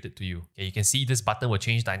demonstrate it to you. Okay, you can see this button will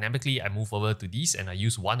change dynamically. I move over to these and I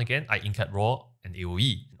use 1 again. I in-cap raw and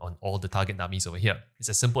AoE on all the target dummies over here. It's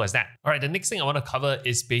as simple as that. Alright, the next thing I want to cover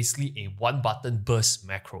is basically a 1-button burst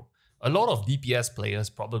macro. A lot of DPS players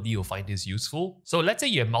probably will find this useful. So let's say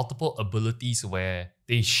you have multiple abilities where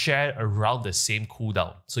they share around the same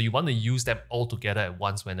cooldown. So you want to use them all together at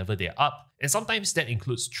once whenever they're up. And sometimes that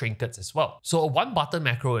includes trinkets as well. So a one button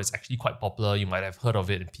macro is actually quite popular. You might have heard of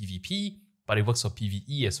it in PvP, but it works for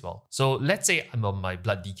PvE as well. So let's say I'm on my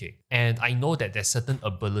Blood DK and I know that there's certain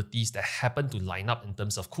abilities that happen to line up in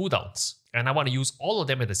terms of cooldowns. And I want to use all of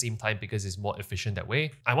them at the same time because it's more efficient that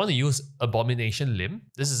way. I want to use Abomination Limb.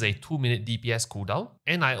 This is a 2-minute DPS cooldown.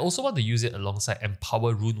 And I also want to use it alongside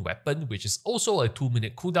Empower Rune Weapon, which is also a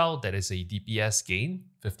 2-minute cooldown that is a DPS gain,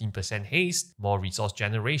 15% haste, more resource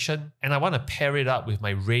generation. And I want to pair it up with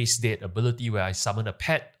my Raise Dead ability where I summon a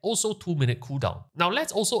pet, also 2-minute cooldown. Now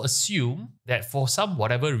let's also assume that for some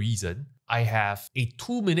whatever reason, I have a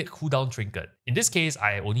 2-minute cooldown trinket. In this case,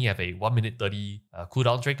 I only have a 1-minute 30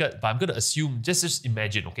 cooldown trinket, but I'm going to assume, just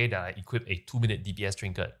imagine, okay, that I equip a 2-minute DPS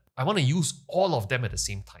trinket. I want to use all of them at the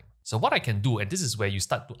same time. So what I can do, and this is where you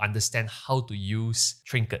start to understand how to use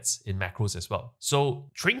trinkets in macros as well. So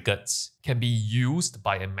trinkets can be used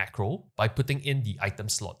by a macro by putting in the item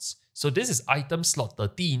slots. So this is item slot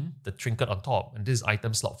 13, the trinket on top, and this is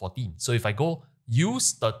item slot 14. So if I go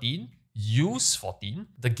use 13, use 14,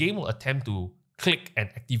 the game will attempt to click and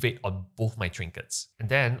activate on both my trinkets. And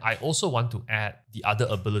then I also want to add the other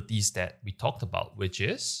abilities that we talked about, which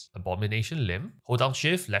is Abomination Limb. Hold down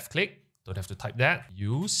Shift, left click, don't have to type that.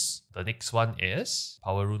 Use. The next one is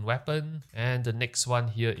Power Rune Weapon. And the next one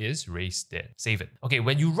here is Raise Dead. Save it. Okay,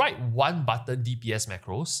 when you write one button DPS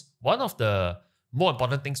macros, one of the more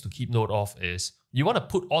important things to keep note of is you want to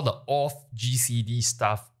put all the off GCD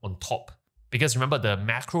stuff on top. Because remember, the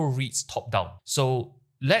macro reads top down. So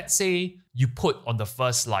let's say you put on the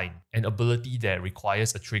first line an ability that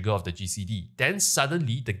requires a trigger of the GCD. Then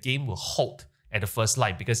suddenly the game will halt at the first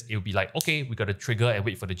line because it will be like, okay, we got to trigger and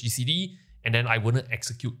wait for the GCD, and then I wouldn't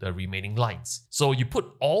execute the remaining lines. So you put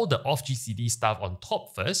all the off GCD stuff on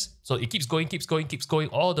top first. So it keeps going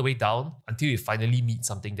all the way down until you finally meet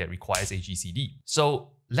something that requires a GCD.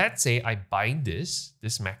 So let's say I bind this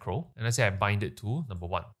macro, and let's say I bind it to number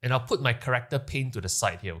 1. And I'll put my character pane to the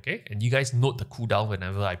side here, okay? And you guys note the cooldown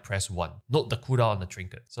whenever I press 1. Note the cooldown on the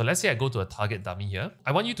trinket. So let's say I go to a target dummy here.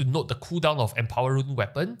 I want you to note the cooldown of Empower Rune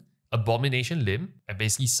Weapon, Abomination Limb, and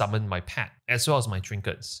basically summon my pet, as well as my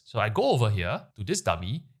trinkets. So I go over here to this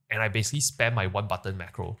dummy, and I basically spam my one button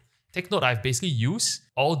macro. Take note, I've basically used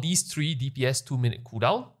all these 3 DPS 2-minute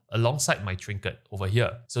cooldown alongside my trinket over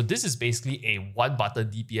here. So this is basically a one button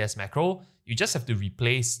DPS macro. You just have to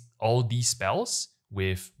replace all these spells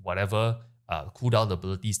with whatever cooldown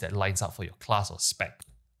abilities that lines up for your class or spec.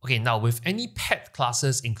 Okay, now with any pet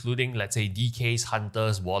classes, including let's say DKs,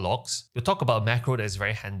 Hunters, Warlocks, we'll talk about a macro that is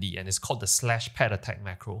very handy, and it's called the /Petattack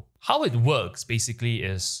Macro. How it works basically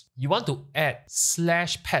is you want to add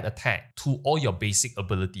 /Petattack to all your basic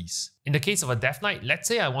abilities. In the case of a Death Knight, let's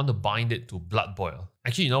say I want to bind it to Blood Boil.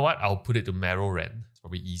 Actually, you know what? I'll put it to Marrow Rend. It's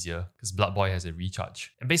probably easier because Blood Boil has a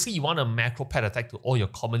recharge. And basically, you want a macro pet attack to all your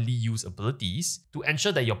commonly used abilities to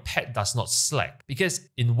ensure that your pet does not slack. Because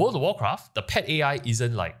in World of Warcraft, the pet AI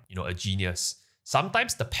isn't like, a genius.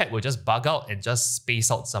 Sometimes the pet will just bug out and just space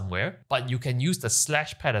out somewhere, but you can use the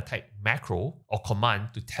 /Petattack macro or command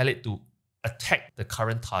to tell it to attack the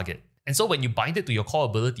current target. And so when you bind it to your core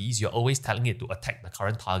abilities, you're always telling it to attack the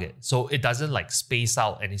current target. So it doesn't like space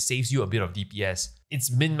out and it saves you a bit of DPS. It's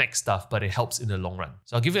min-max stuff, but it helps in the long run.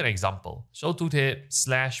 So I'll give you an example. Showtooltip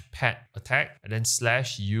 /Petattack and then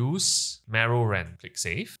 /use Marrow Rend. Click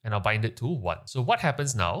save and I'll bind it to 1. So what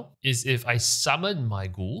happens now is if I summon my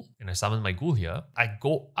ghoul, and I summon my ghoul here, I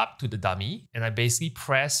go up to the dummy and I basically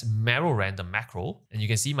press Marrow Rend, the macro, and you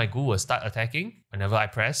can see my ghoul will start attacking whenever I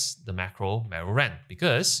press the macro Marrow Rend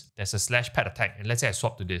because there's a /Petattack. And let's say I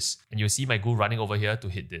swap to this and you'll see my ghoul running over here to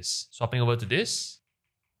hit this. Swapping over to this,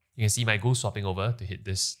 you can see my ghoul swapping over to hit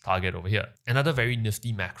this target over here. Another very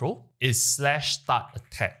nifty macro is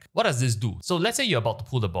 /Startattack. What does this do? So let's say you're about to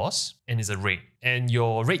pull the boss and it's a raid, and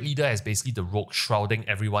your raid leader has basically the rogue shrouding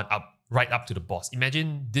everyone up right up to the boss.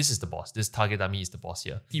 Imagine this is the boss. This target dummy is the boss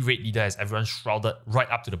here. The raid leader has everyone shrouded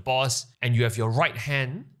right up to the boss, and you have your right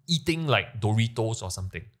hand eating like Doritos or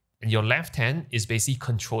something. And your left hand is basically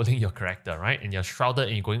controlling your character, right? And you're shrouded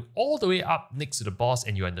and you're going all the way up next to the boss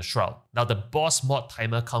and you're in the shroud. Now the boss mod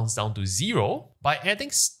timer counts down to 0 by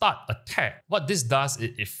adding start attack. What this does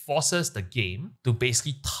is it forces the game to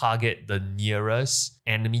basically target the nearest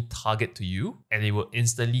enemy target to you, and it will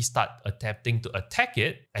instantly start attempting to attack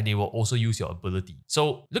it, and it will also use your ability.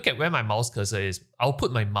 So look at where my mouse cursor is. I'll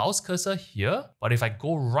put my mouse cursor here, but if I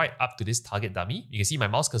go right up to this target dummy, you can see my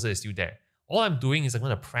mouse cursor is still there. All I'm doing is I'm going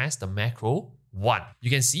to press the macro 1. You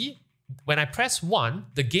can see When I press 1,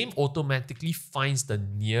 the game automatically finds the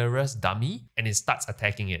nearest dummy and it starts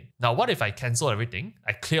attacking it. Now, what if I cancel everything?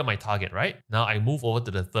 I clear my target, right? Now I move over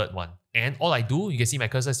to the third one. And all I do, you can see my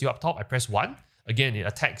cursor still up top, I press 1. Again, it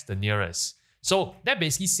attacks the nearest. So that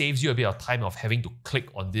basically saves you a bit of time of having to click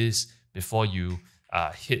on this before you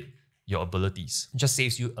hit your abilities. It just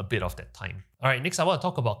saves you a bit of that time. Alright, next I want to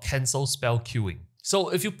talk about cancel spell queuing. So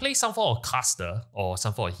if you play some form of caster or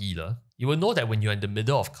some form of healer, you will know that when you're in the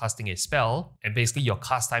middle of casting a spell and basically your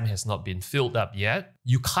cast time has not been filled up yet,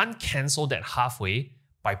 you can't cancel that halfway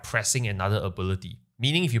by pressing another ability.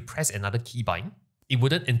 Meaning if you press another keybind, it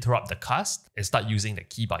wouldn't interrupt the cast and start using the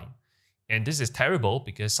keybind. And this is terrible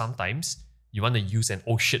because sometimes you want to use an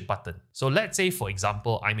oh shit button. So let's say, for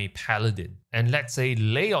example, I'm a paladin, and let's say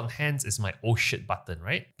lay on hands is my oh shit button,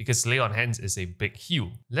 right? Because lay on hands is a big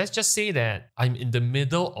heal. Let's just say that I'm in the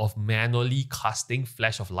middle of manually casting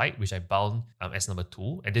Flash of Light, which I bound as number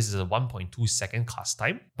 2, and this is a 1.2 second cast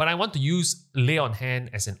time. But I want to use lay on hand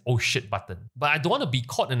as an oh shit button. But I don't want to be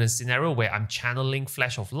caught in a scenario where I'm channeling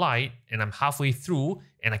Flash of Light and I'm halfway through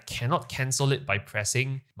and I cannot cancel it by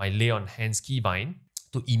pressing my lay on hands keybind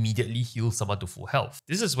to immediately heal someone to full health.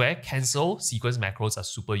 This is where cancel sequence macros are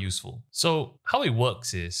super useful. So how it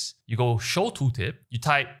works is you go show tooltip, you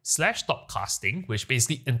type /stop casting, which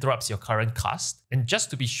basically interrupts your current cast. And just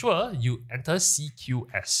to be sure, you enter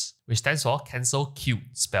CQS, which stands for cancel queued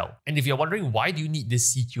spell. And if you're wondering why do you need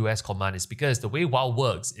this CQS command, it's because the way WoW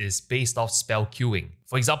works is based off spell queuing.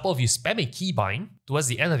 For example, if you spam a keybind, towards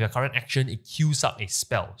the end of your current action, it queues up a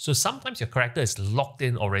spell. So sometimes your character is locked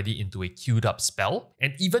in already into a queued up spell.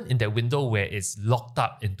 And even in that window where it's locked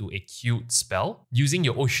up into a queued spell, using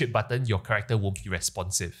your oh shit button, your character won't be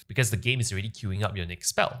responsive because the game is already queuing up your next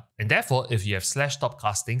spell. And therefore, if you have /stop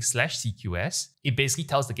casting /CQS, it basically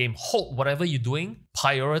tells the game, hold whatever you're doing,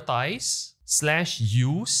 prioritize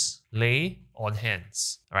 /use lay on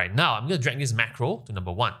hands. All right, now I'm going to drag this macro to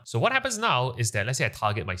number 1. So what happens now is that let's say I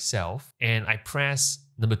target myself and I press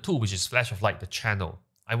number 2, which is Flash of Light, the channel.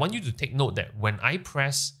 I want you to take note that when I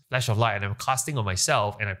press Flash of Light and I'm casting on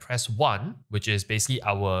myself and I press 1, which is basically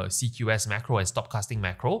our CQS macro and stop casting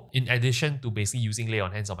macro, in addition to basically using lay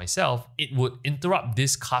on hands on myself, it would interrupt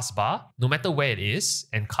this cast bar no matter where it is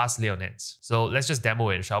and cast lay on hands. So let's just demo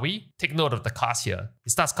it, shall we? Take note of the cast here.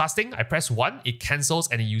 It starts casting, I press 1, it cancels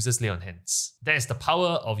and it uses lay on hands. That is the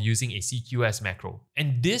power of using a CQS macro.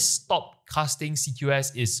 And this stop casting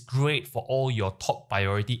CQS is great for all your top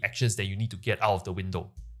priority actions that you need to get out of the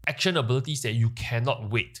window. Action abilities that you cannot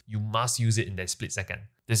wait. You must use it in that split second.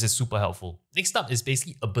 This is super helpful. Next up is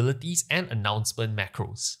basically abilities and announcement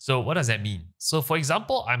macros. So what does that mean? So for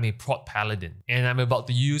example, I'm a prot paladin and I'm about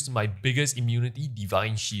to use my biggest immunity,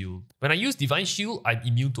 Divine Shield. When I use Divine Shield, I'm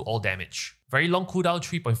immune to all damage. Very long cooldown,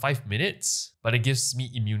 3.5 minutes, but it gives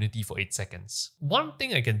me immunity for 8 seconds. One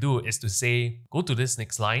thing I can do is to say, go to this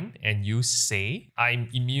next line and use say, I'm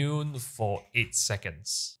immune for 8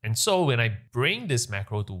 seconds. And so when I bring this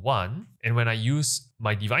macro to 1, and when I use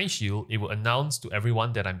my Divine Shield, it will announce to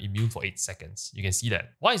everyone that I'm immune for 8 seconds. You can see that.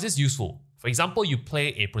 Why is this useful? For example, you play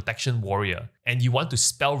a protection warrior and you want to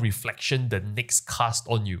spell reflection the next cast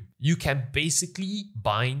on you. You can basically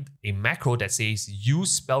bind a macro that says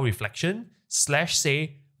use spell reflection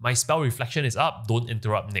 /say my spell reflection is up, don't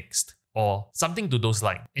interrupt next, or something to those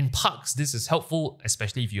lines. In Pucks, this is helpful,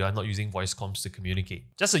 especially if you are not using voice comms to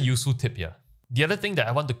communicate. Just a useful tip here. The other thing that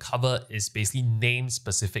I want to cover is basically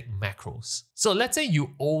name-specific macros. So let's say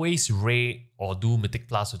you always raid or do Mythic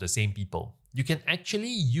Plus with the same people. You can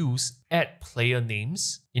actually use add player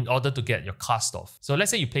names in order to get your cast off. So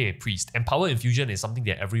let's say you play a priest, and power infusion is something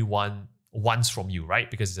that everyone wants from you, right?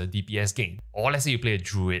 Because it's a DPS game. Or let's say you play a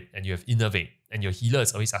druid and you have innervate, and your healer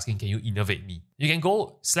is always asking, can you innervate me? You can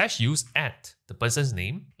go /use add the person's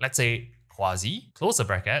name, let's say Quazii, close the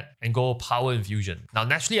bracket, and go power infusion. Now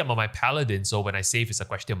naturally I'm on my paladin, so when I save it's a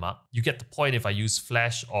question mark. You get the point if I use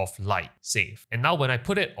Flash of Light, save. And now when I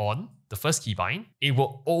put it on the first keybind, it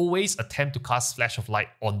will always attempt to cast Flash of Light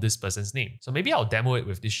on this person's name. So maybe I'll demo it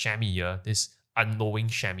with this chamois here, this unknowing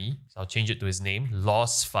chamois. So I'll change it to his name,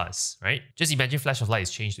 Lost Fuzz, right? Just imagine Flash of Light is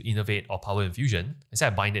changed to Innervate or Power Infusion. Let's say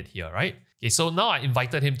I bind it here, right? Okay, so now I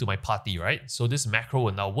invited him to my party, right? So this macro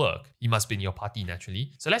will now work. He must be in your party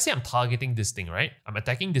naturally. So let's say I'm targeting this thing, right? I'm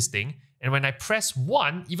attacking this thing, And when I press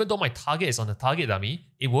 1, even though my target is on the target dummy,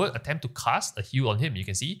 it will attempt to cast a heal on him. You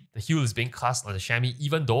can see the heal is being cast on the Kshaمی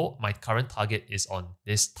even though my current target is on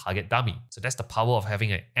this target dummy. So that's the power of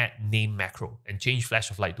having an add name macro and change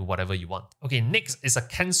flash of light to whatever you want. Okay, next is a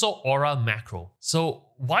cancel aura macro. So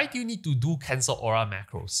why do you need to do cancel aura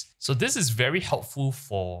macros? So this is very helpful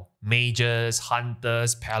for mages,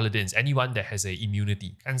 hunters, paladins, anyone that has an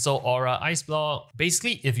immunity. Cancel aura, ice block.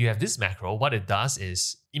 Basically, if you have this macro, what it does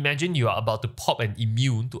is, imagine you are about to pop an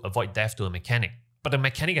immune to avoid death to a mechanic. But the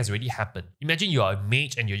mechanic has already happened. Imagine you are a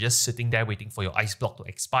mage and you're just sitting there waiting for your ice block to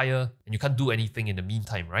expire and you can't do anything in the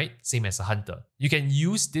meantime, right? Same as a hunter. You can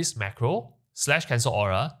use this macro /cancel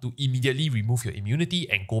aura to immediately remove your immunity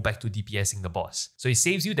and go back to DPSing the boss. So it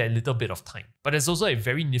saves you that little bit of time. But it's also a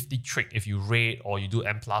very nifty trick if you raid or you do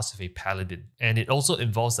M+ with a paladin. And it also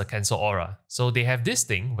involves the cancel aura. So they have this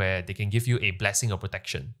thing where they can give you a blessing of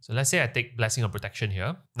protection. So let's say I take blessing of protection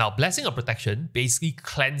here. Now blessing of protection basically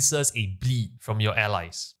cleanses a bleed from your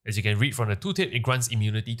allies. As you can read from the tooltip, it grants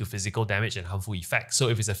immunity to physical damage and harmful effects. So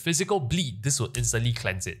if it's a physical bleed, this will instantly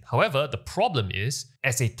cleanse it. However, the problem is,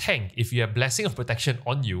 as a tank, if you have blessing of protection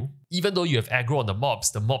on you, even though you have aggro on the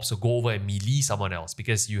mobs will go over and melee someone else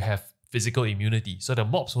because you have physical immunity. So the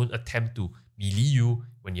mobs won't attempt to melee you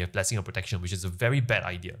when you have blessing of protection, which is a very bad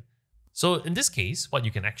idea. So in this case, what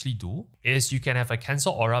you can actually do is you can have a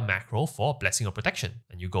cancel aura macro for blessing of protection.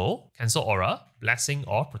 And you go cancel aura, blessing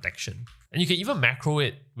or protection. And you can even macro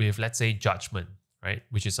it with, let's say, judgment, right?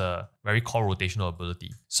 Which is a very core rotational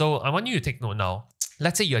ability. So I want you to take note now.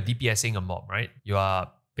 Let's say you're DPSing a mob, right? You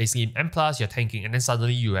are basically in M+, you're tanking, and then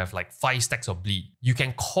suddenly you have like 5 stacks of bleed. You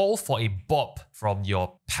can call for a bop from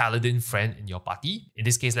your paladin friend in your party. In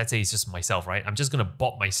this case, let's say it's just myself, right? I'm just gonna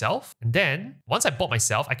bop myself. And then once I bop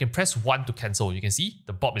myself, I can press 1 to cancel. You can see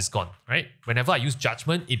the bop is gone, right? Whenever I use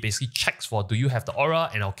judgment, it basically checks for do you have the aura,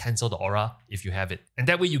 and I'll cancel the aura if you have it. And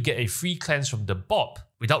that way you get a free cleanse from the bop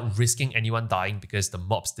without risking anyone dying because the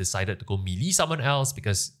mobs decided to go melee someone else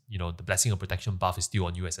because, you know, the blessing of protection buff is still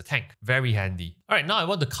on you as a tank. Very handy. All right, now I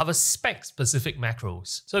want to cover spec-specific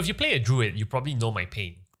macros. So if you play a druid, you probably know my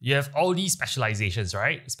pain. You have all these specializations,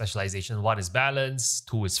 right? Specialization 1 is balance,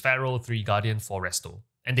 2 is feral, 3 guardian, 4 resto.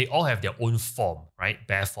 And they all have their own form, right?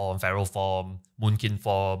 Bear form, feral form, moonkin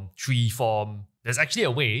form, tree form. There's actually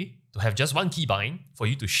a way to have just one keybind for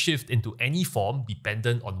you to shift into any form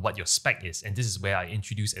dependent on what your spec is. And this is where I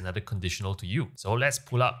introduce another conditional to you. So let's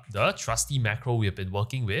pull up the trusty macro we've been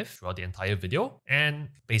working with throughout the entire video and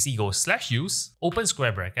basically go /use, open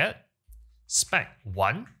square bracket, spec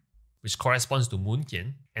 1, which corresponds to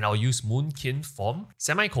moonkin, and I'll use moonkin form,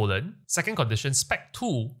 semicolon, second condition, spec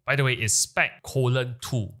 2, by the way, is spec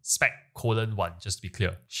 :2, spec :1, just to be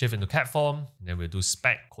clear. Shift into cat form, and then we'll do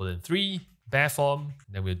spec :3, bear form,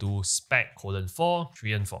 then we'll do spec :4,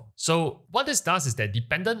 treant form. So what this does is that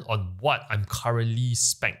dependent on what I'm currently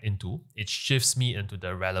spec into, it shifts me into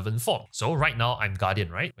the relevant form. So right now I'm guardian,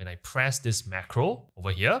 right? When I press this macro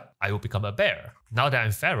over here, I will become a bear. Now that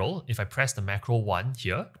I'm feral, if I press the macro 1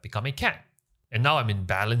 here, I become a cat. And now I'm in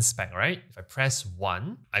balance spec, right? If I press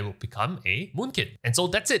 1, I will become a moonkin. And so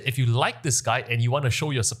that's it. If you like this guide and you want to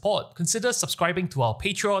show your support, consider subscribing to our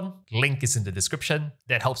Patreon. Link is in the description.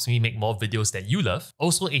 That helps me make more videos that you love.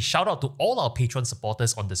 Also, a shout out to all our Patreon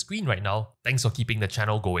supporters on the screen right now. Thanks for keeping the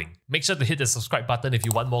channel going. Make sure to hit the subscribe button if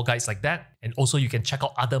you want more guides like that. And also you can check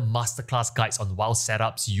out other masterclass guides on WoW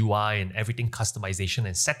setups, UI, and everything customization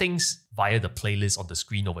and settings via the playlist on the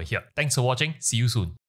screen over here. Thanks for watching. See you soon.